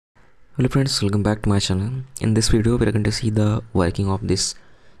Hello friends, welcome back to my channel. In this video we are going to see the working of this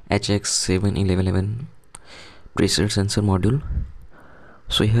HX711 pressure sensor module.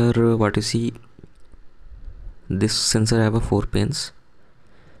 So here what you see, this sensor have a 4 pins,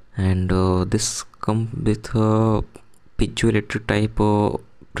 and this come with a piezoelectric type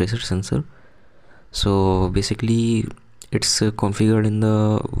pressure sensor. So basically it's configured in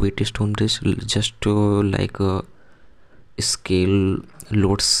the Wheatstone bridge, just like a scale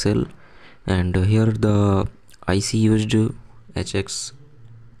load cell. And here the IC used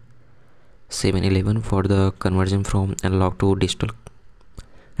HX711 for the conversion from analog to digital.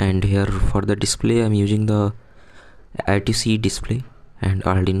 And here for the display I'm using the I2C display and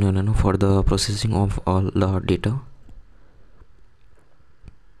Arduino Nano for the processing of all the data.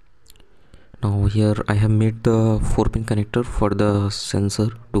 Now here I have made the 4-pin connector for the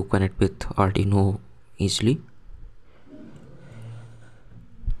sensor to connect with Arduino easily.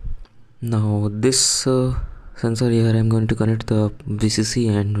 Now this sensor here I'm going to connect the VCC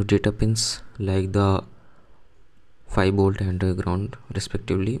and data pins like the 5V and ground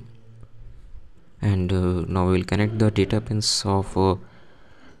respectively, and now we'll connect the data pins of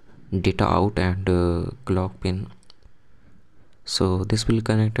data out and clock pin. So this will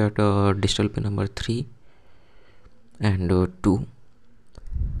connect at digital pin number 3 and 2.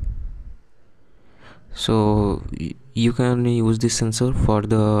 So you can use this sensor for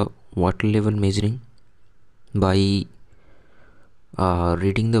the water level measuring by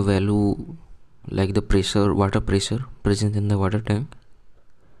reading the value like the pressure, water pressure present in the water tank,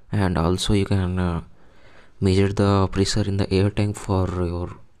 and also you can measure the pressure in the air tank for your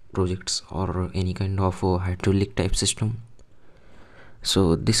projects or any kind of hydraulic type system.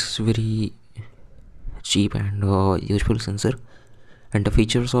 So this is very cheap and useful sensor, and the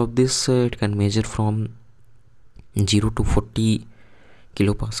features of this, it can measure from 0 to 40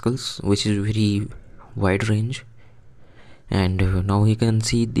 kilopascals, which is very wide range. And now you can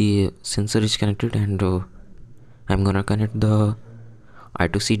see the sensor is connected, and I'm gonna connect the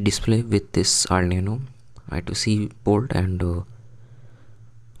I2C display with this Arduino I2C bolt and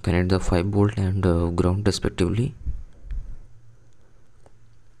connect the 5V and ground respectively.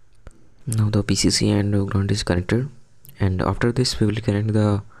 Now the PCC and ground is connected, and after this we will connect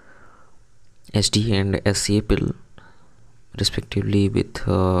the SD and SCA pin respectively with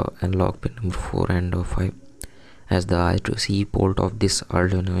analog pin number 4 and 5, as the I2C port of this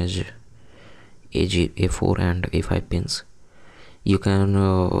Arduino is A4 and A5 pins. You can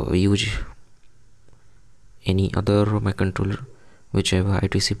use any other microcontroller, whichever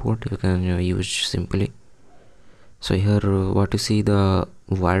I2C port you can use simply. So here what you see, the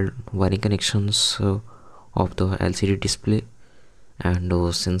wiring connections of the LCD display and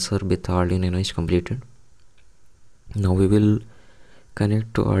sensor with Arduino is completed. Now we will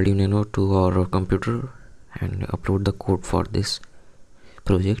connect to Arduino to our computer and upload the code for this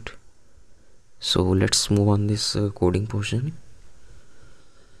project. So let's move on this coding portion.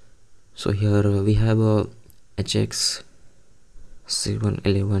 So here we have a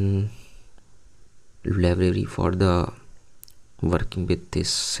HX711 library for the working with this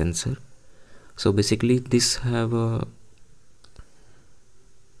sensor. So basically this have a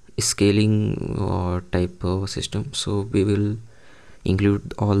scaling type of system, so we will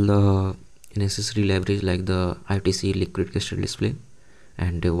include all the necessary libraries like the I2C liquid crystal display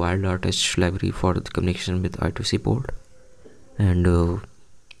and the wild.h library for the communication with I2C port. And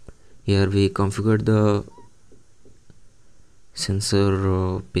here we configured the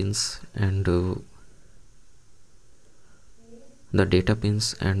sensor pins and the data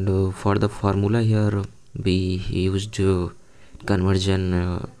pins, and for the formula here we used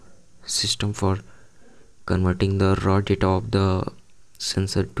conversion system for converting the raw data of the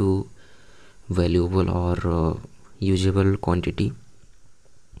sensor to valuable or usable quantity.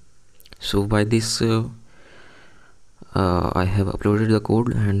 So by this I have uploaded the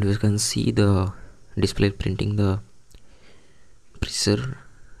code, and you can see the display printing the pressure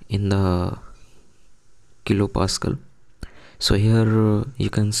in the kilopascal. So here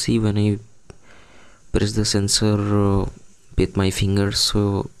you can see when I press the sensor with my fingers,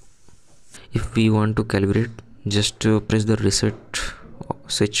 so if we want to calibrate, just press the reset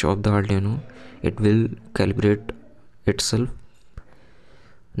switch of the Arduino, it will calibrate itself.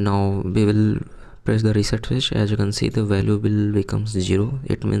 Now we will press the reset switch. As you can see, the value will becomes 0.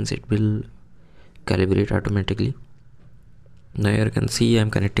 It means it will calibrate automatically. Now here you can see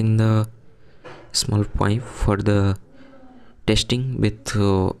I'm connecting the small pipe for the testing with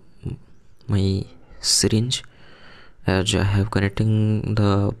my syringe. As I have connecting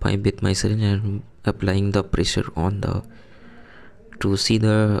the pipe with my syringe and applying the pressure on the to see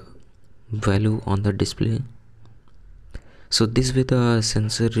the value on the display. So this way the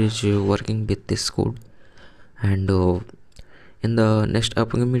sensor is working with this code. And in the next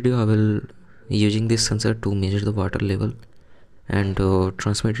upcoming video I will using this sensor to measure the water level and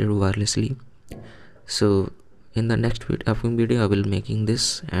transmit it wirelessly. So in the next upcoming video I will making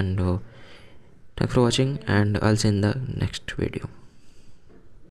this, and thanks for watching, and I'll see you in the next video.